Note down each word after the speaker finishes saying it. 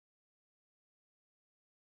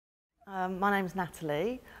My name's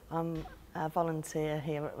Natalie. I'm a volunteer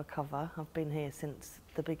here at Recover. I've been here since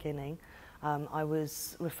the beginning. I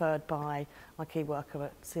was referred by my key worker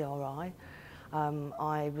at CRI.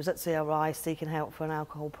 I was at CRI seeking help for an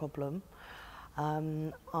alcohol problem.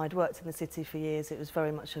 I'd worked in the city for years. It was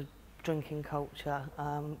very much a drinking culture,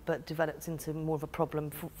 but developed into more of a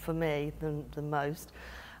problem for me than most.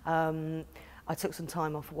 I took some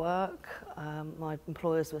time off work. My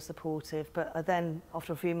employers were supportive, but I then,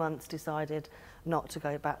 after a few months, decided not to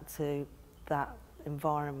go back to that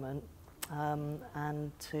environment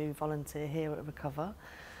and to volunteer here at Recover.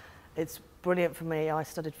 It's brilliant for me. I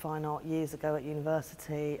studied fine art years ago at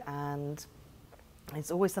university, and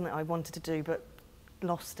it's always something I wanted to do, but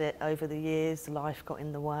lost it over the years. Life got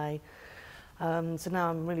in the way. So now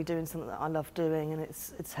I'm really doing something that I love doing, and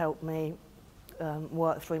it's helped me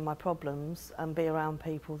work through my problems and be around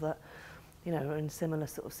people that, you know, are in similar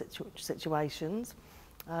sort of situations.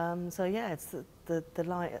 So yeah, it's the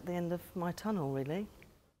light at the end of my tunnel, really.